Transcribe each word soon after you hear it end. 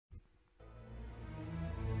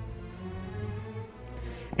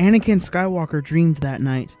Anakin Skywalker dreamed that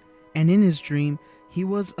night, and in his dream, he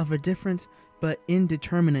was of a different but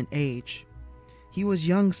indeterminate age. He was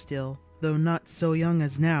young still, though not so young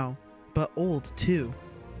as now, but old too.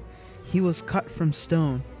 He was cut from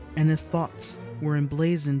stone, and his thoughts were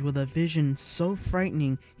emblazoned with a vision so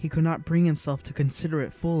frightening he could not bring himself to consider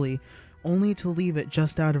it fully, only to leave it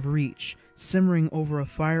just out of reach, simmering over a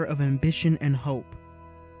fire of ambition and hope.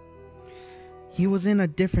 He was in a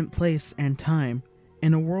different place and time,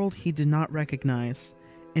 in a world he did not recognize,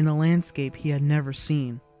 in a landscape he had never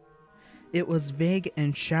seen. It was vague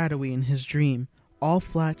and shadowy in his dream, all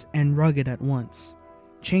flat and rugged at once,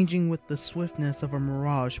 changing with the swiftness of a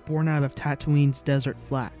mirage born out of Tatooine's desert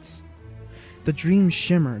flats. The dream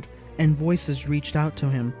shimmered, and voices reached out to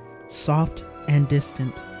him, soft and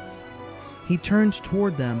distant. He turned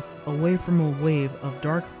toward them, away from a wave of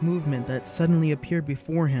dark movement that suddenly appeared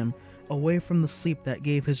before him, away from the sleep that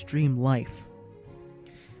gave his dream life.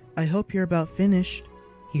 "I hope you're about finished,"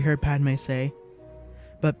 he heard Padme say.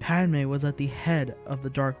 But Padme was at the head of the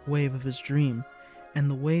dark wave of his dream,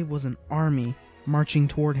 and the wave was an army marching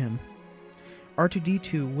toward him.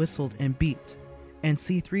 R2-D2 whistled and beeped, and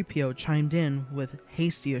C-3PO chimed in with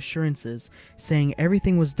hasty assurances, saying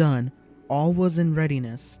everything was done, all was in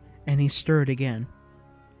readiness, and he stirred again.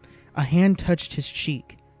 A hand touched his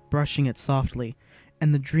cheek, brushing it softly,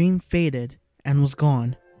 and the dream faded and was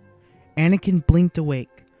gone. Anakin blinked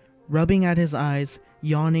awake, rubbing at his eyes,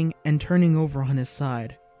 yawning and turning over on his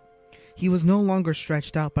side. He was no longer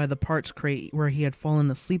stretched out by the parts crate where he had fallen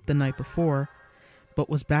asleep the night before, but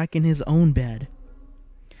was back in his own bed.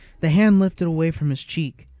 The hand lifted away from his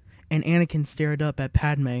cheek, and Anakin stared up at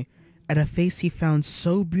Padme, at a face he found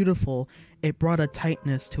so beautiful it brought a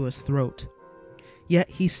tightness to his throat. Yet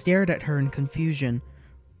he stared at her in confusion,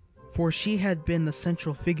 for she had been the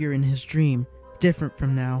central figure in his dream, different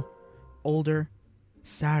from now, older,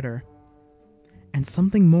 sadder, and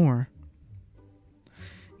something more.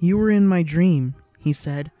 "You were in my dream," he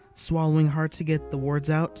said, swallowing hard to get the words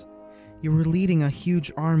out. "You were leading a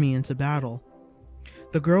huge army into battle."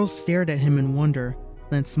 The girl stared at him in wonder,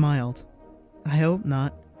 then smiled. "I hope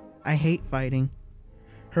not. I hate fighting."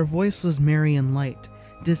 Her voice was merry and light,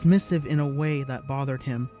 dismissive in a way that bothered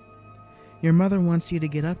him. "Your mother wants you to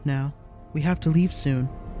get up now. We have to leave soon."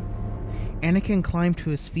 Anakin climbed to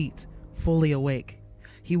his feet, fully awake.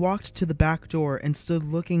 He walked to the back door and stood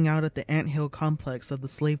looking out at the anthill complex of the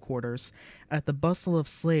slave quarters, at the bustle of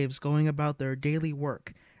slaves going about their daily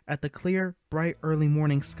work, at the clear, bright early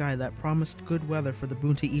morning sky that promised good weather for the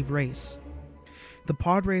Boonta Eve race. The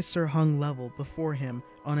Podracer hung level before him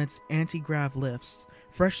on its anti-grav lifts,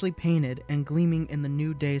 freshly painted and gleaming in the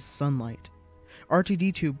new day's sunlight.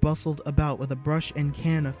 R2-D2 bustled about with a brush and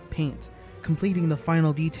can of paint, completing the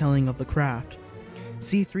final detailing of the craft.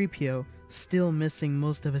 C-3PO, still missing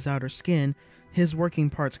most of his outer skin, his working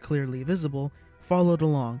parts clearly visible, followed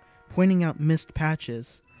along, pointing out missed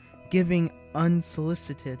patches, giving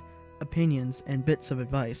unsolicited opinions and bits of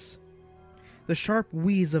advice. The sharp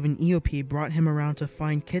wheeze of an EOP brought him around to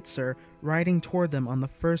find Kitzer riding toward them on the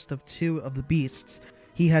first of two of the beasts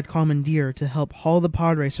he had commandeered to help haul the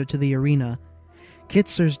Podracer to the arena.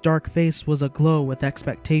 Kitzer's dark face was aglow with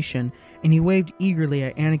expectation, and he waved eagerly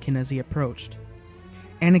at Anakin as he approached.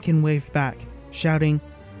 Anakin waved back, shouting,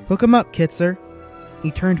 "Hook him up, Kitzer!"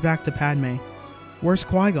 He turned back to Padme. "Where's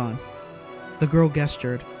Qui-Gon?" The girl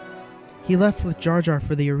gestured. "He left with Jar Jar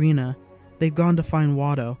for the arena. They've gone to find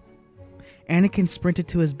Watto." Anakin sprinted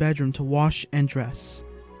to his bedroom to wash and dress.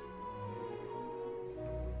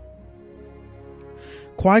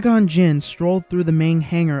 Qui-Gon Jinn strolled through the main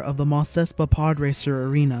hangar of the Mos Espa Podracer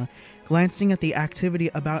arena, glancing at the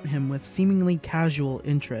activity about him with seemingly casual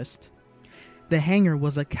interest. The hangar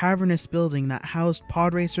was a cavernous building that housed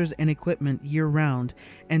podracers and equipment year-round,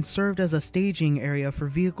 and served as a staging area for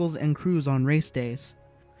vehicles and crews on race days.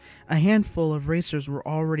 A handful of racers were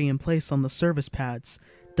already in place on the service pads,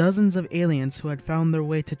 dozens of aliens who had found their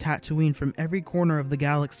way to Tatooine from every corner of the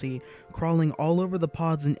galaxy, crawling all over the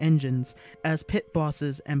pods and engines as pit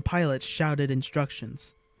bosses and pilots shouted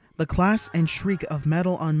instructions. The clash and shriek of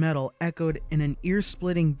metal on metal echoed in an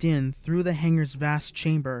ear-splitting din through the hangar's vast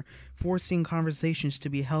chamber, forcing conversations to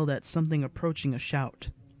be held at something approaching a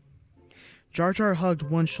shout. Jar Jar hugged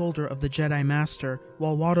one shoulder of the Jedi Master,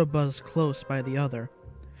 while Watto buzzed close by the other.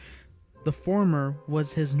 The former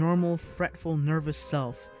was his normal, fretful, nervous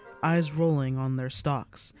self, eyes rolling on their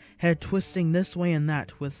stalks, head twisting this way and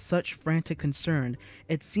that with such frantic concern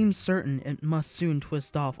it seemed certain it must soon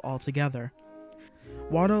twist off altogether.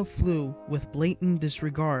 Watto flew with blatant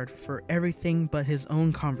disregard for everything but his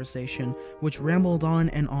own conversation, which rambled on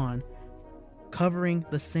and on, covering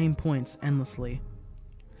the same points endlessly.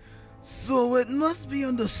 So it must be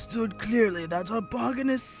understood clearly that our bargain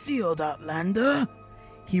is sealed, Outlander,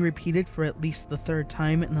 he repeated for at least the third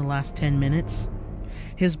time in the last 10 minutes.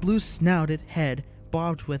 His blue-snouted head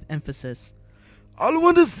bobbed with emphasis. I'll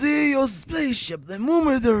want to see your spaceship the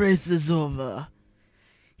moment the race is over.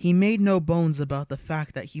 He made no bones about the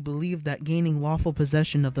fact that he believed that gaining lawful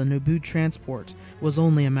possession of the Naboo transport was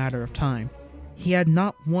only a matter of time. He had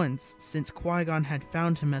not once, since Qui-Gon had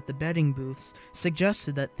found him at the betting booths,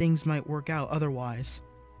 suggested that things might work out otherwise.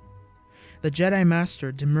 The Jedi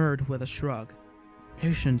Master demurred with a shrug.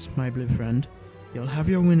 Patience, my blue friend. You'll have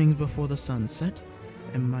your winnings before the sun set,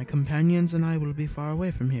 and my companions and I will be far away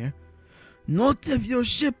from here. Not if your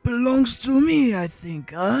ship belongs to me, I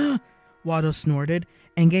think, huh? Watto snorted,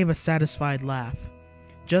 and gave a satisfied laugh.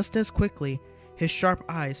 Just as quickly, his sharp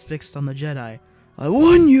eyes fixed on the Jedi. I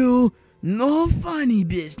warn you! No funny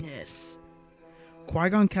business.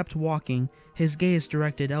 Qui-Gon kept walking, his gaze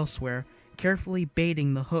directed elsewhere, carefully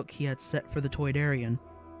baiting the hook he had set for the Toydarian.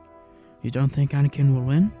 You don't think Anakin will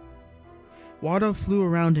win? Watto flew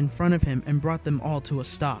around in front of him and brought them all to a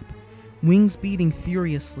stop. Wings beating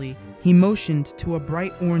furiously, he motioned to a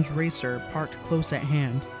bright orange racer parked close at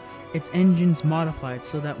hand, its engines modified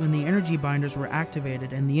so that when the energy binders were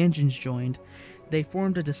activated and the engines joined, they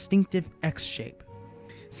formed a distinctive X shape.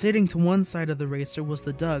 Sitting to one side of the racer was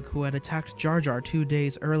the Dug who had attacked Jar Jar 2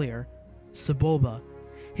 days earlier, Sebulba,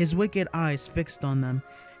 his wicked eyes fixed on them,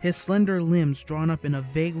 his slender limbs drawn up in a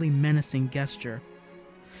vaguely menacing gesture.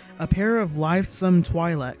 A pair of lithesome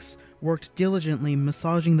Twi'leks worked diligently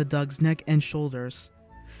massaging the Dug's neck and shoulders.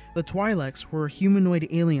 The Twi'leks were humanoid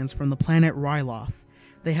aliens from the planet Ryloth.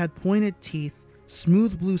 They had pointed teeth,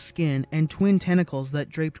 smooth blue skin, and twin tentacles that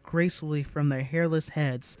draped gracefully from their hairless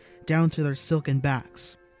heads down to their silken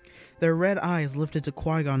backs. Their red eyes lifted to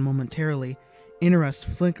Qui-Gon momentarily, interest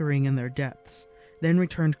flickering in their depths, then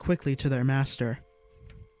returned quickly to their master.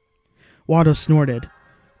 Watto snorted.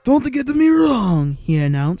 Don't get me wrong, he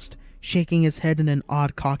announced, shaking his head in an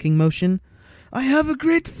odd cocking motion. I have a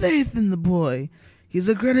great faith in the boy. He's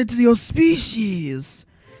a credit to your species.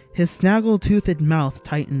 His snaggle-toothed mouth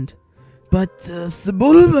tightened. But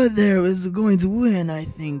Sebulba there is going to win, I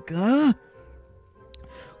think, huh?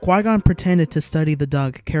 Qui-Gon pretended to study the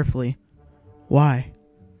Dug carefully. Why?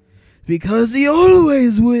 Because he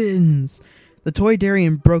always wins! The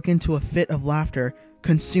Toydarian broke into a fit of laughter,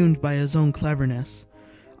 consumed by his own cleverness.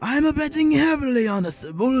 I'm betting heavily on a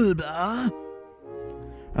Sebulba.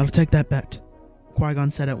 I'll take that bet, Qui-Gon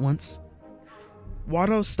said at once.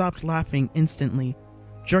 Watto stopped laughing instantly,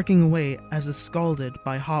 jerking away as if scalded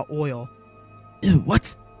by hot oil.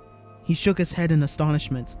 What? He shook his head in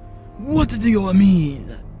astonishment. What do you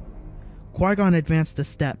mean? Qui-Gon advanced a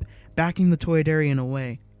step, backing the Toydarian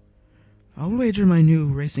away. I'll wager my new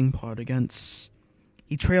racing pod against...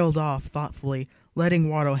 He trailed off thoughtfully, letting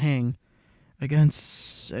Watto hang.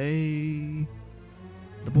 Against, say...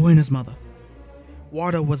 the boy and his mother.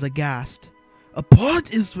 Watto was aghast. A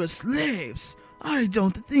pod is for slaves? I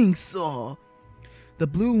don't think so. The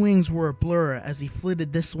blue wings were a blur as he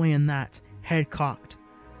flitted this way and that, head cocked.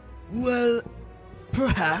 Well,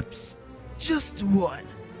 perhaps. Just one.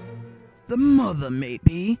 The mother,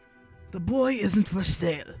 maybe. The boy isn't for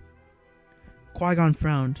sale. Qui-Gon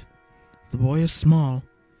frowned. The boy is small.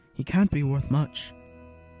 He can't be worth much.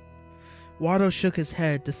 Watto shook his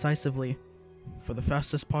head decisively. For the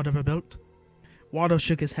fastest pod ever built? Watto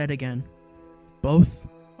shook his head again. Both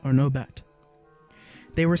or no bet.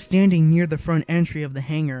 They were standing near the front entry of the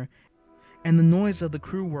hangar, and the noise of the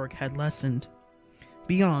crew work had lessened.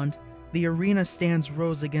 Beyond, the arena stands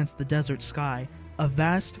rose against the desert sky, a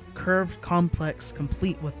vast, curved complex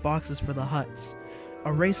complete with boxes for the huts,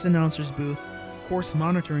 a race announcer's booth, course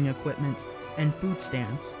monitoring equipment, and food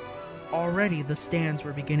stands. Already the stands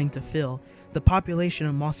were beginning to fill, the population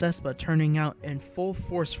of Mos Espa turning out in full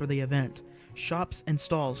force for the event, shops and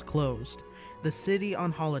stalls closed, the city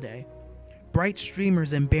on holiday. Bright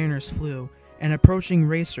streamers and banners flew, and approaching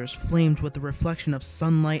racers flamed with the reflection of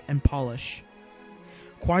sunlight and polish.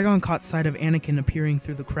 Qui-Gon caught sight of Anakin appearing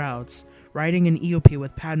through the crowds, riding an EOP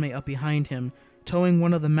with Padme up behind him, towing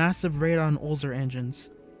one of the massive Radon-Ulzer engines.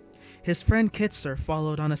 His friend Kitzer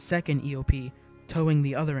followed on a second EOP, towing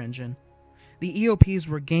the other engine. The EOPs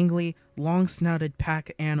were gangly, long-snouted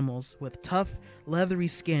pack animals with tough, leathery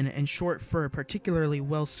skin and short fur particularly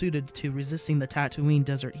well suited to resisting the Tatooine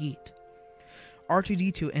desert heat.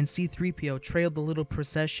 R2-D2 and C-3PO trailed the little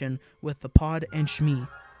procession with the pod and Shmi.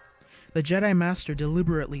 The Jedi Master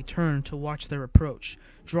deliberately turned to watch their approach,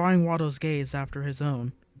 drawing Watto's gaze after his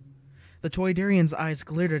own. The Toydarian's eyes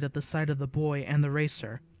glittered at the sight of the boy and the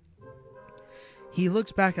racer. He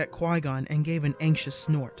looked back at Qui-Gon and gave an anxious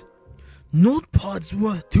snort. No pod's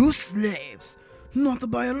worth 2 slaves. Not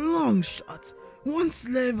by a long shot. 1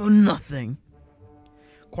 slave or nothing.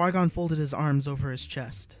 Qui-Gon folded his arms over his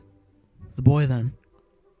chest. The boy then.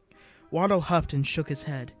 Watto huffed and shook his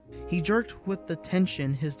head. He jerked with the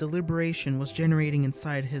tension his deliberation was generating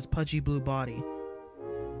inside his pudgy blue body.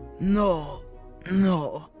 No.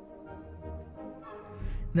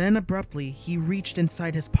 Then abruptly, he reached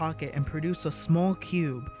inside his pocket and produced a small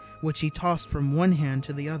cube, which he tossed from one hand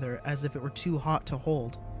to the other as if it were too hot to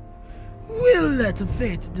hold. We'll let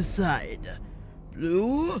fate decide.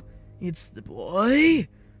 Blue, it's the boy.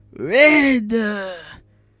 Red,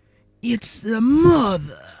 it's the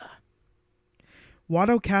mother.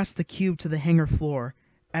 Watto cast the cube to the hangar floor.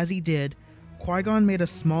 As he did, Qui-Gon made a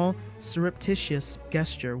small, surreptitious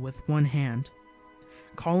gesture with one hand,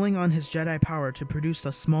 calling on his Jedi power to produce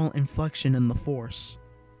a small inflection in the Force.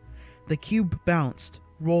 The cube bounced,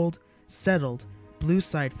 rolled, settled, blue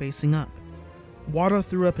side facing up. Watto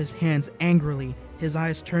threw up his hands angrily, his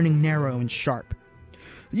eyes turning narrow and sharp.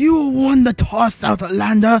 You won the toss,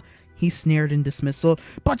 Outlander, he sneered in dismissal,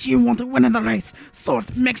 but you want to win in the race, so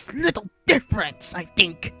it makes little difference, I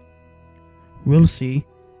think. We'll see,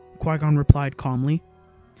 Qui-Gon replied calmly.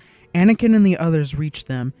 Anakin and the others reached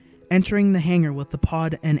them, entering the hangar with the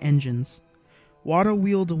pod and engines. Watto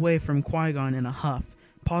wheeled away from Qui-Gon in a huff,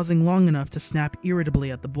 pausing long enough to snap irritably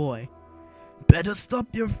at the boy. Better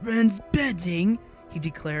stop your friend's bedding, he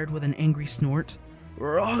declared with an angry snort,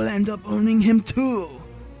 or I'll end up owning him too.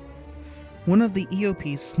 One of the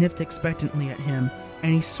EOPs sniffed expectantly at him,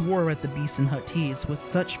 and he swore at the Beeson Huttese with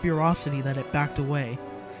such ferocity that it backed away,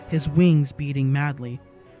 his wings beating madly.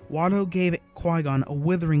 Watto gave Qui-Gon a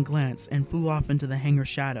withering glance and flew off into the hangar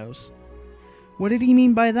shadows. What did he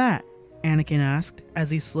mean by that? Anakin asked, as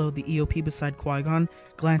he slowed the EOP beside Qui-Gon,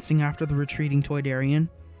 glancing after the retreating Toydarian.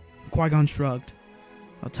 Qui-Gon shrugged.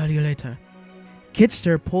 I'll tell you later.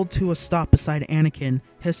 Kitster pulled to a stop beside Anakin,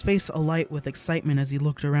 his face alight with excitement as he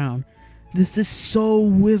looked around. This is so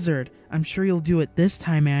wizard. I'm sure you'll do it this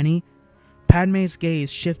time, Annie. Padme's gaze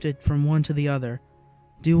shifted from one to the other.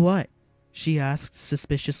 Do what? She asked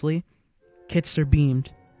suspiciously. Kitster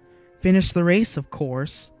beamed. Finish the race, of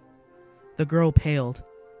course. The girl paled.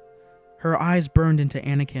 Her eyes burned into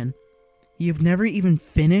Anakin. You've never even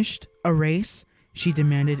finished a race? She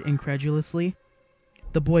demanded incredulously.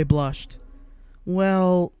 The boy blushed.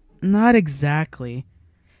 Well, not exactly.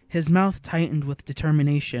 His mouth tightened with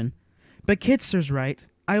determination. But Kitster's right.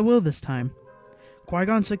 I will this time.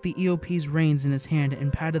 Qui-Gon took the EOP's reins in his hand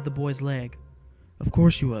and patted the boy's leg. Of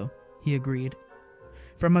course you will, he agreed.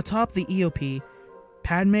 From atop the EOP,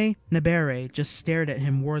 Padme Nabere just stared at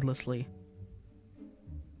him wordlessly.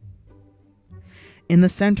 In the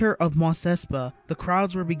center of Mos Espa, the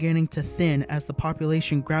crowds were beginning to thin as the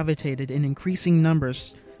population gravitated in increasing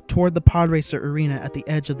numbers toward the Podracer arena at the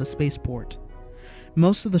edge of the spaceport.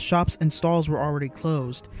 Most of the shops and stalls were already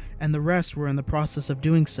closed, and the rest were in the process of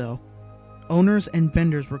doing so. Owners and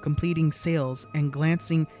vendors were completing sales and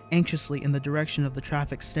glancing anxiously in the direction of the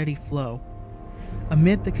traffic's steady flow.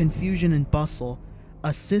 Amid the confusion and bustle,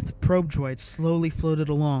 a Sith probe droid slowly floated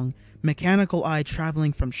along, mechanical eye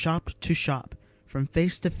traveling from shop to shop, from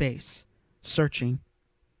face to face, searching.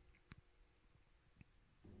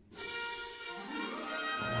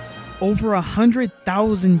 Over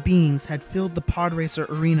 100,000 beings had filled the Podracer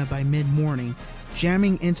arena by mid-morning,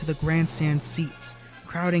 jamming into the grandstand seats,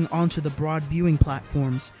 crowding onto the broad viewing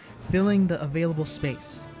platforms, filling the available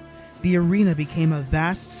space. The arena became a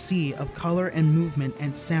vast sea of color and movement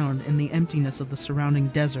and sound in the emptiness of the surrounding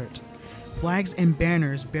desert. Flags and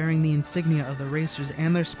banners bearing the insignia of the racers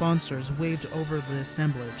and their sponsors waved over the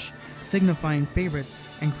assemblage, signifying favorites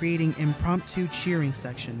and creating impromptu cheering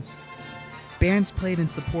sections. Bands played in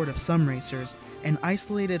support of some racers, and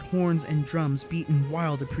isolated horns and drums beat in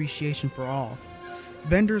wild appreciation for all.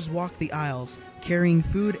 Vendors walked the aisles, carrying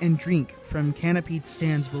food and drink from canopied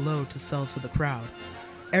stands below to sell to the crowd.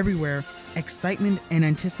 Everywhere, excitement and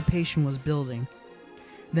anticipation was building.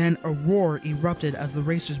 Then a roar erupted as the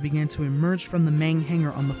racers began to emerge from the main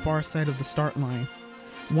hangar on the far side of the start line.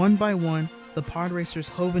 One by one, the pod racers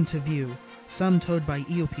hove into view, some towed by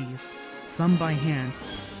EOPs, some by hand,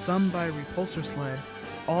 some by repulsor sled,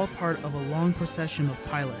 all part of a long procession of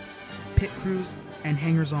pilots, pit crews, and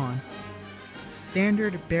hangers-on.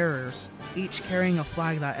 Standard bearers, each carrying a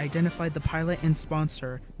flag that identified the pilot and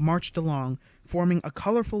sponsor, marched along, forming a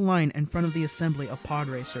colorful line in front of the assembly of pod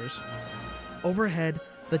racers. Overhead,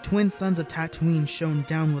 the twin suns of Tatooine shone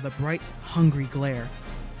down with a bright, hungry glare.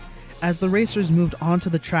 As the racers moved onto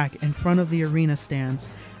the track in front of the arena stands,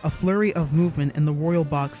 a flurry of movement in the royal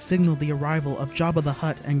box signaled the arrival of Jabba the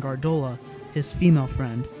Hutt and Gardola, his female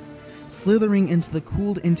friend. Slithering into the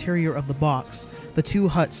cooled interior of the box, the two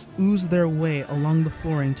huts oozed their way along the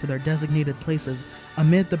flooring to their designated places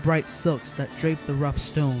amid the bright silks that draped the rough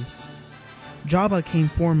stone. Jabba came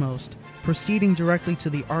foremost, proceeding directly to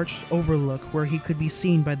the arched overlook where he could be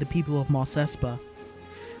seen by the people of Mos Espa.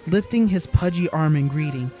 Lifting his pudgy arm in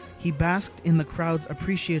greeting, he basked in the crowd's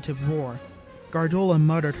appreciative roar. Gardola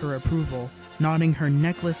muttered her approval, nodding her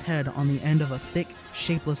necklace head on the end of a thick,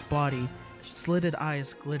 shapeless body, slitted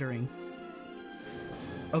eyes glittering.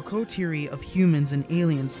 A coterie of humans and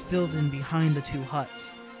aliens filled in behind the two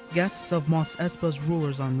huts, guests of Mos Espa's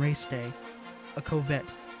rulers on race day. A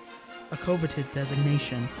coveted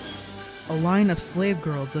designation. A line of slave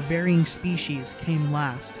girls of varying species came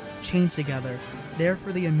last, chained together, there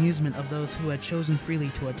for the amusement of those who had chosen freely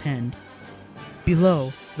to attend.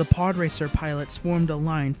 Below, the Podracer pilots formed a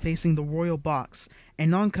line facing the royal box,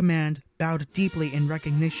 and on command bowed deeply in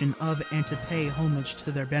recognition of and to pay homage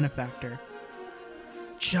to their benefactor.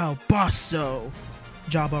 "Ciao basso!"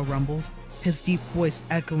 Jabba rumbled, his deep voice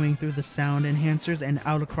echoing through the sound enhancers and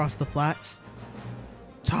out across the flats.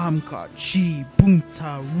 "Tamka chi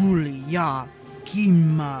Boonta Wuli ya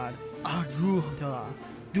Kimad Adruhda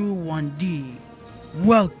Duwandi.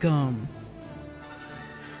 Welcome!"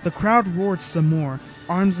 The crowd roared some more,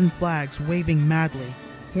 arms and flags waving madly.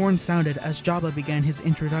 Horns sounded as Jabba began his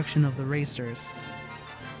introduction of the racers.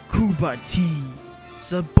 "Kubati,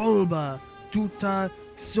 Sebulba, Tuta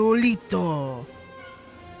Solito."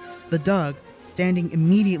 The Dug, standing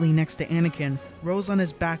immediately next to Anakin, rose on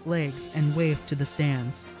his back legs and waved to the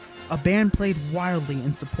stands. A band played wildly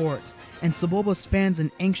in support, and Sebulba's fans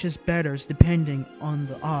and anxious bettors, depending on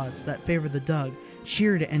the odds that favored the Dug,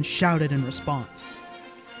 cheered and shouted in response.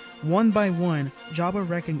 One by one, Jabba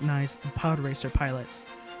recognized the Podracer pilots.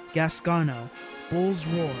 Gascano, Bull's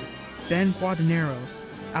Roar, Ben Guadaneros,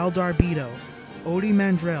 Aldar Beto, Odie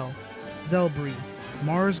Mandrell, Zelbri,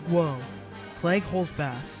 Mars Guo, Clegg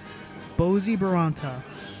Holdfast, Bozy Baranta,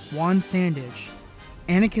 Juan Sandage.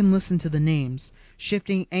 Anakin listened to the names,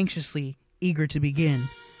 shifting anxiously, eager to begin.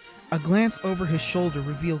 A glance over his shoulder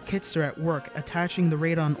revealed Kitzer at work attaching the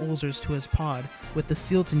radon ulcers to his pod with the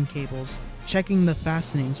Sealton cables, checking the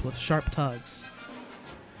fastenings with sharp tugs.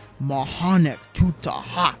 "Mahanek Tuta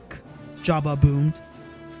Hak," Jabba boomed.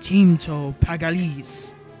 "Timto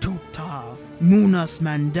Pagalis, Tuta Munas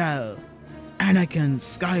Mandel, Anakin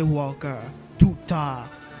Skywalker, Tuta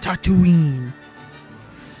Tatooine."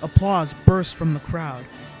 Applause burst from the crowd,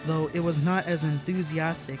 though it was not as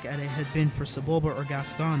enthusiastic as it had been for Sebulba or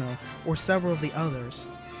Gascano, or several of the others.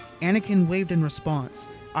 Anakin waved in response,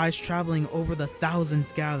 eyes traveling over the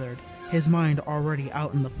thousands gathered, his mind already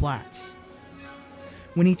out in the flats.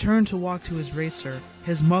 When he turned to walk to his racer,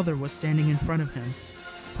 his mother was standing in front of him.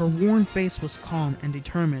 Her worn face was calm and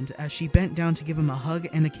determined as she bent down to give him a hug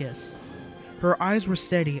and a kiss. Her eyes were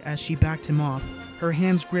steady as she backed him off, her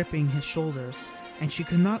hands gripping his shoulders, and she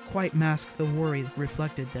could not quite mask the worry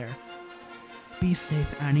reflected there. "Be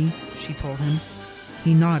safe, Annie," she told him.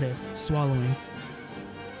 He nodded, swallowing.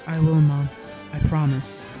 "I will, Mom. I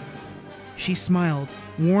promise." She smiled,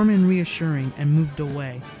 warm and reassuring, and moved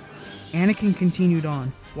away. Anakin continued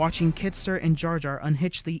on, watching Kitzer and Jar Jar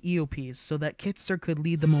unhitch the EOPs so that Kitzer could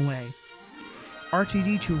lead them away.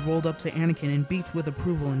 R2-D2 rolled up to Anakin and beeped with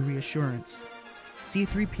approval and reassurance.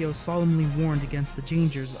 C-3PO solemnly warned against the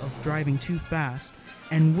dangers of driving too fast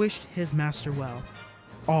and wished his master well.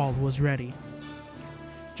 All was ready.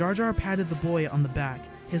 Jar Jar patted the boy on the back,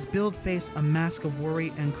 his build face a mask of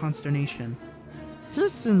worry and consternation.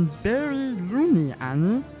 "'Tis in very gloomy,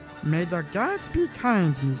 Annie. May the gods be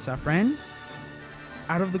kind, Misa friend."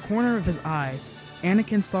 Out of the corner of his eye,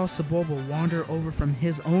 Anakin saw Sebulba wander over from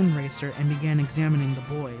his own racer and began examining the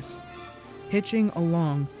boys. Hitching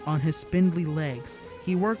along on his spindly legs,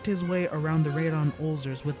 he worked his way around the radon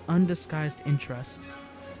ulcers with undisguised interest.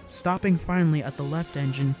 Stopping finally at the left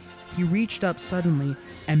engine, he reached up suddenly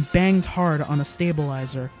and banged hard on a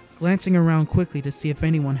stabilizer, glancing around quickly to see if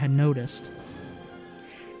anyone had noticed.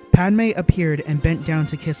 Padme appeared and bent down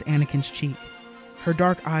to kiss Anakin's cheek. Her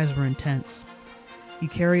dark eyes were intense. "You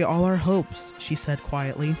carry all our hopes," she said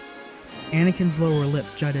quietly. Anakin's lower lip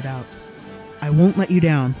jutted out. "I won't let you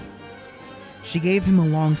down." She gave him a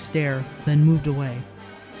long stare, then moved away.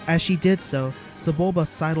 As she did so, Sebulba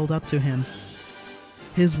sidled up to him,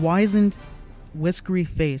 his wizened, whiskery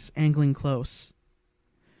face angling close.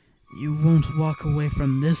 "You won't walk away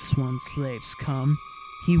from this one, slaves come,"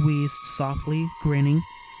 he wheezed softly, grinning.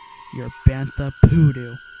 "You're bantha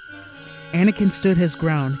poodoo." Anakin stood his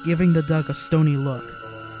ground, giving the Dug a stony look.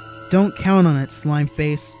 "Don't count on it, slime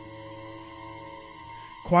face."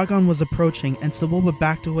 Qui-Gon was approaching, and Sebulba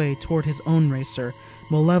backed away toward his own racer,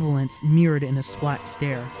 malevolence mirrored in his flat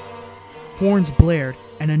stare. Horns blared,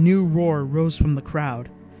 and a new roar rose from the crowd.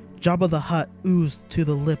 Jabba the Hutt oozed to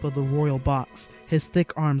the lip of the royal box, his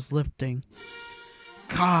thick arms lifting.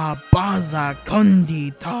 Ka baza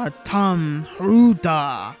kundi ta tam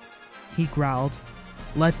hruda, he growled.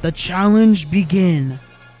 Let the challenge begin.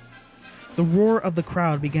 The roar of the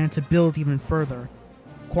crowd began to build even further.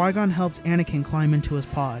 Qui-Gon helped Anakin climb into his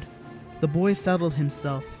pod. The boy settled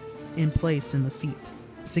himself in place in the seat,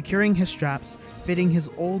 securing his straps, fitting his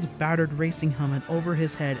old battered racing helmet over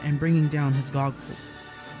his head and bringing down his goggles.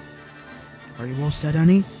 Are you all set,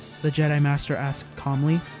 Annie? The Jedi Master asked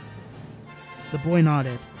calmly. The boy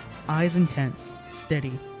nodded, eyes intense,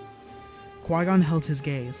 steady. Qui-Gon held his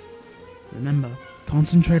gaze. Remember,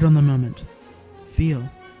 concentrate on the moment. Feel,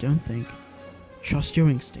 don't think. Trust your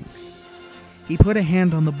instincts. He put a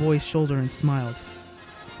hand on the boy's shoulder and smiled.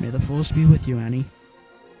 May the Force be with you, Annie.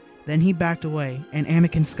 Then he backed away, and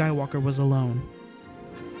Anakin Skywalker was alone.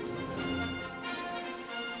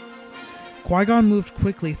 Qui-Gon moved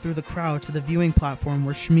quickly through the crowd to the viewing platform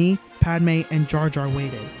where Shmi, Padme, and Jar Jar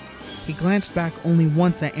waited. He glanced back only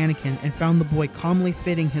once at Anakin and found the boy calmly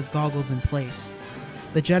fitting his goggles in place.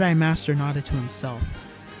 The Jedi Master nodded to himself.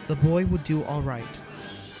 The boy would do all right.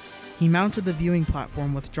 He mounted the viewing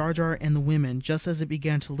platform with Jar Jar and the women just as it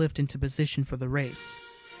began to lift into position for the race.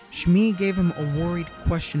 Shmi gave him a worried,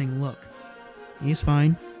 questioning look. He's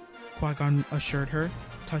fine, Qui-Gon assured her,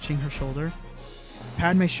 touching her shoulder.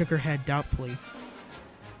 Padme shook her head doubtfully.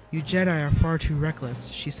 You Jedi are far too reckless,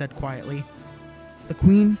 she said quietly. The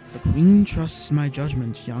Queen trusts my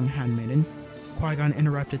judgment, young handmaiden, Qui-Gon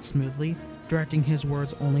interrupted smoothly, directing his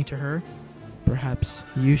words only to her. Perhaps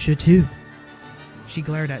you should too. She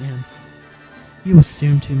glared at him. You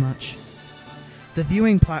assume too much. The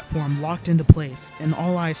viewing platform locked into place, and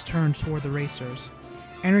all eyes turned toward the racers.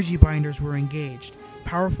 Energy binders were engaged,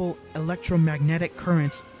 powerful electromagnetic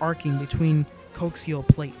currents arcing between coaxial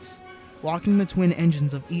plates, locking the twin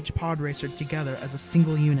engines of each pod racer together as a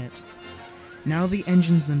single unit. Now the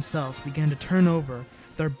engines themselves began to turn over,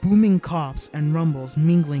 their booming coughs and rumbles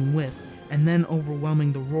mingling with and then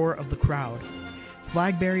overwhelming the roar of the crowd.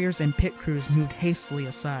 Flag barriers and pit crews moved hastily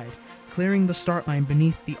aside, clearing the start line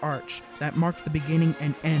beneath the arch that marked the beginning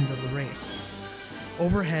and end of the race.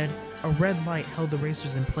 Overhead, a red light held the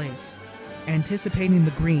racers in place. Anticipating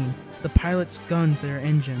the green, the pilots gunned their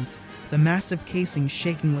engines, the massive casing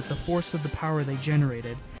shaking with the force of the power they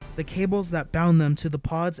generated, the cables that bound them to the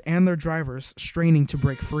pods and their drivers straining to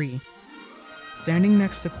break free. Standing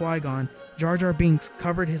next to Qui-Gon, Jar Jar Binks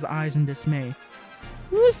covered his eyes in dismay.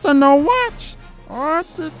 Listen, no watch, or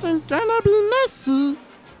this ain't gonna be messy.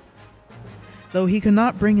 Though he could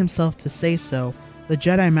not bring himself to say so, the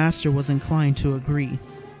Jedi Master was inclined to agree.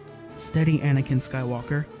 Steady, Anakin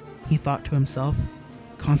Skywalker, he thought to himself.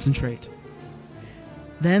 Concentrate.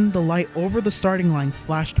 Then the light over the starting line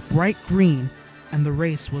flashed bright green, and the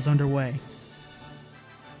race was underway.